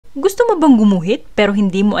Gusto mo bang gumuhit pero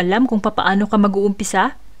hindi mo alam kung papaano ka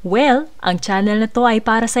mag-uumpisa? Well, ang channel na to ay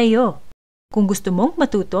para sa iyo. Kung gusto mong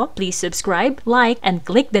matuto, please subscribe, like, and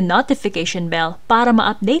click the notification bell para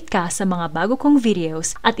ma-update ka sa mga bago kong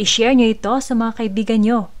videos at i-share nyo ito sa mga kaibigan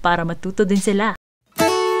nyo para matuto din sila.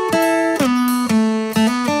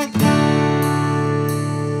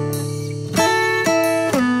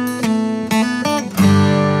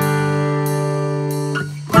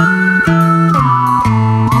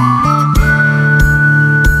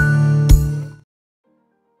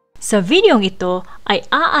 Sa videong ito ay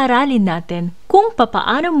aaralin natin kung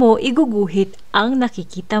papaano mo iguguhit ang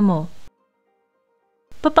nakikita mo.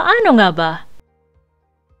 Papaano nga ba?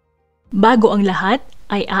 Bago ang lahat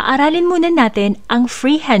ay aaralin muna natin ang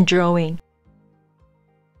freehand drawing.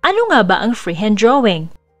 Ano nga ba ang freehand drawing?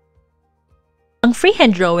 Ang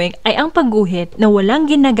freehand drawing ay ang pagguhit na walang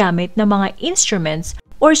ginagamit na mga instruments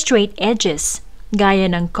or straight edges, gaya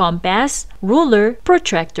ng compass, ruler,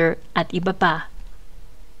 protractor at iba pa.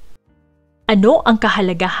 Ano ang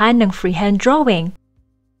kahalagahan ng freehand drawing?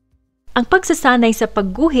 Ang pagsasanay sa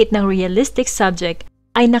pagguhit ng realistic subject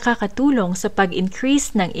ay nakakatulong sa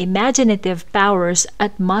pag-increase ng imaginative powers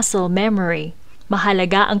at muscle memory.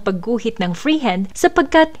 Mahalaga ang pagguhit ng freehand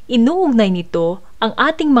sapagkat inuugnay nito ang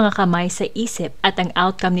ating mga kamay sa isip at ang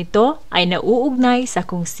outcome nito ay nauugnay sa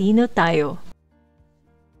kung sino tayo.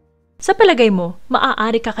 Sa palagay mo,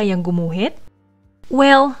 maaari ka kayang gumuhit?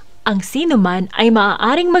 Well, ang sino man ay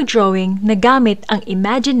maaaring mag-drawing na gamit ang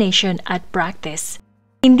imagination at practice.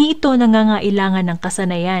 Hindi ito nangangailangan ng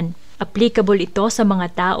kasanayan. Applicable ito sa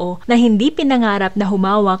mga tao na hindi pinangarap na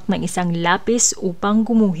humawak ng isang lapis upang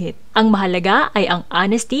gumuhit. Ang mahalaga ay ang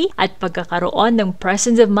honesty at pagkakaroon ng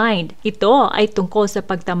presence of mind. Ito ay tungkol sa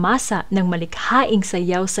pagtamasa ng malikhaing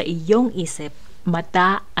sayaw sa iyong isip,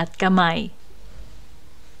 mata at kamay.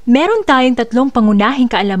 Meron tayong tatlong pangunahing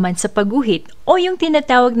kaalaman sa pagguhit o yung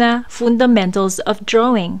tinatawag na fundamentals of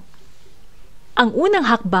drawing. Ang unang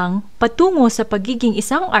hakbang patungo sa pagiging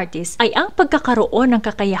isang artist ay ang pagkakaroon ng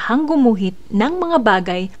kakayahang gumuhit ng mga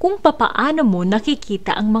bagay kung papaano mo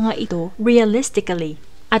nakikita ang mga ito realistically.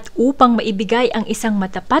 At upang maibigay ang isang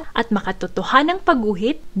matapat at makatotohanang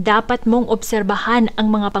pagguhit, dapat mong obserbahan ang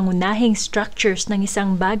mga pangunahing structures ng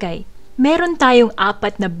isang bagay. Meron tayong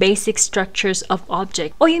 4 na basic structures of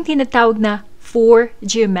object o yung tinatawag na 4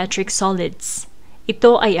 geometric solids.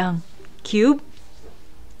 Ito ay ang cube,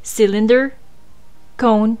 cylinder,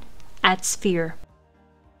 cone, at sphere.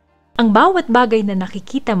 Ang bawat bagay na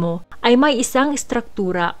nakikita mo ay may isang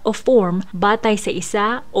istruktura o form batay sa isa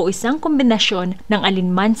o isang kombinasyon ng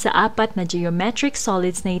alinman sa 4 na geometric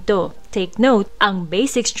solids na ito. Take note, ang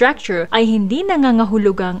basic structure ay hindi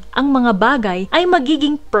nangangahulugang ang mga bagay ay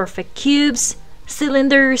magiging perfect cubes,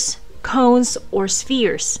 cylinders, cones, or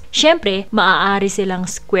spheres. Siyempre, maaari silang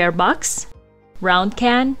square box, round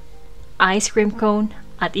can, ice cream cone,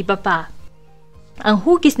 at iba pa. Ang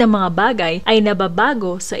hugis ng mga bagay ay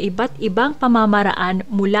nababago sa iba't ibang pamamaraan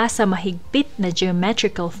mula sa mahigpit na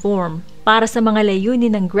geometrical form. Para sa mga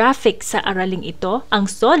layunin ng graphics sa araling ito, ang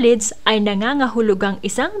solids ay nangangahulugang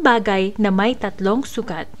isang bagay na may 3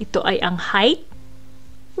 sukat. Ito ay ang height,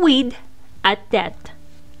 width, at depth.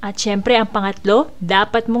 At syempre ang pangatlo,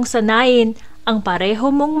 dapat mong sanayin ang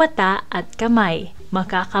pareho mong mata at kamay.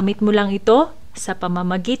 Makakamit mo lang ito sa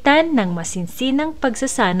pamamagitan ng masinsinang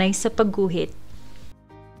pagsasanay sa pagguhit.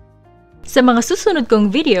 Sa mga susunod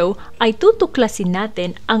kong video ay tutuklasin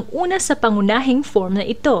natin ang una sa pangunahing form na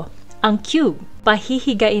ito, ang cube.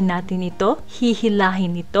 Pahihigain natin ito,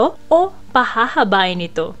 hihilahin ito, o pahahabain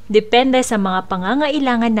ito. Depende sa mga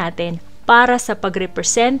pangangailangan natin para sa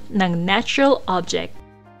pag-represent ng natural object.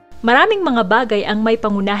 Maraming mga bagay ang may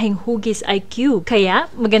pangunahing hugis ay cube, kaya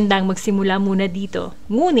magandang magsimula muna dito.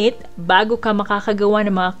 Ngunit, bago ka makakagawa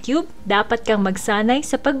ng mga cube, dapat kang magsanay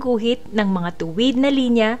sa pagguhit ng mga tuwid na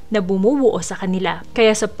linya na bumubuo sa kanila.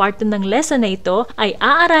 Kaya sa part 2 ng lesson na ito, ay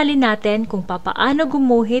aaralin natin kung papaano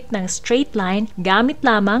gumuhit ng straight line gamit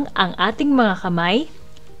lamang ang ating mga kamay,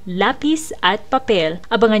 lapis at papel.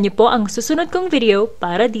 Abangan niyo po ang susunod kong video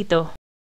para dito.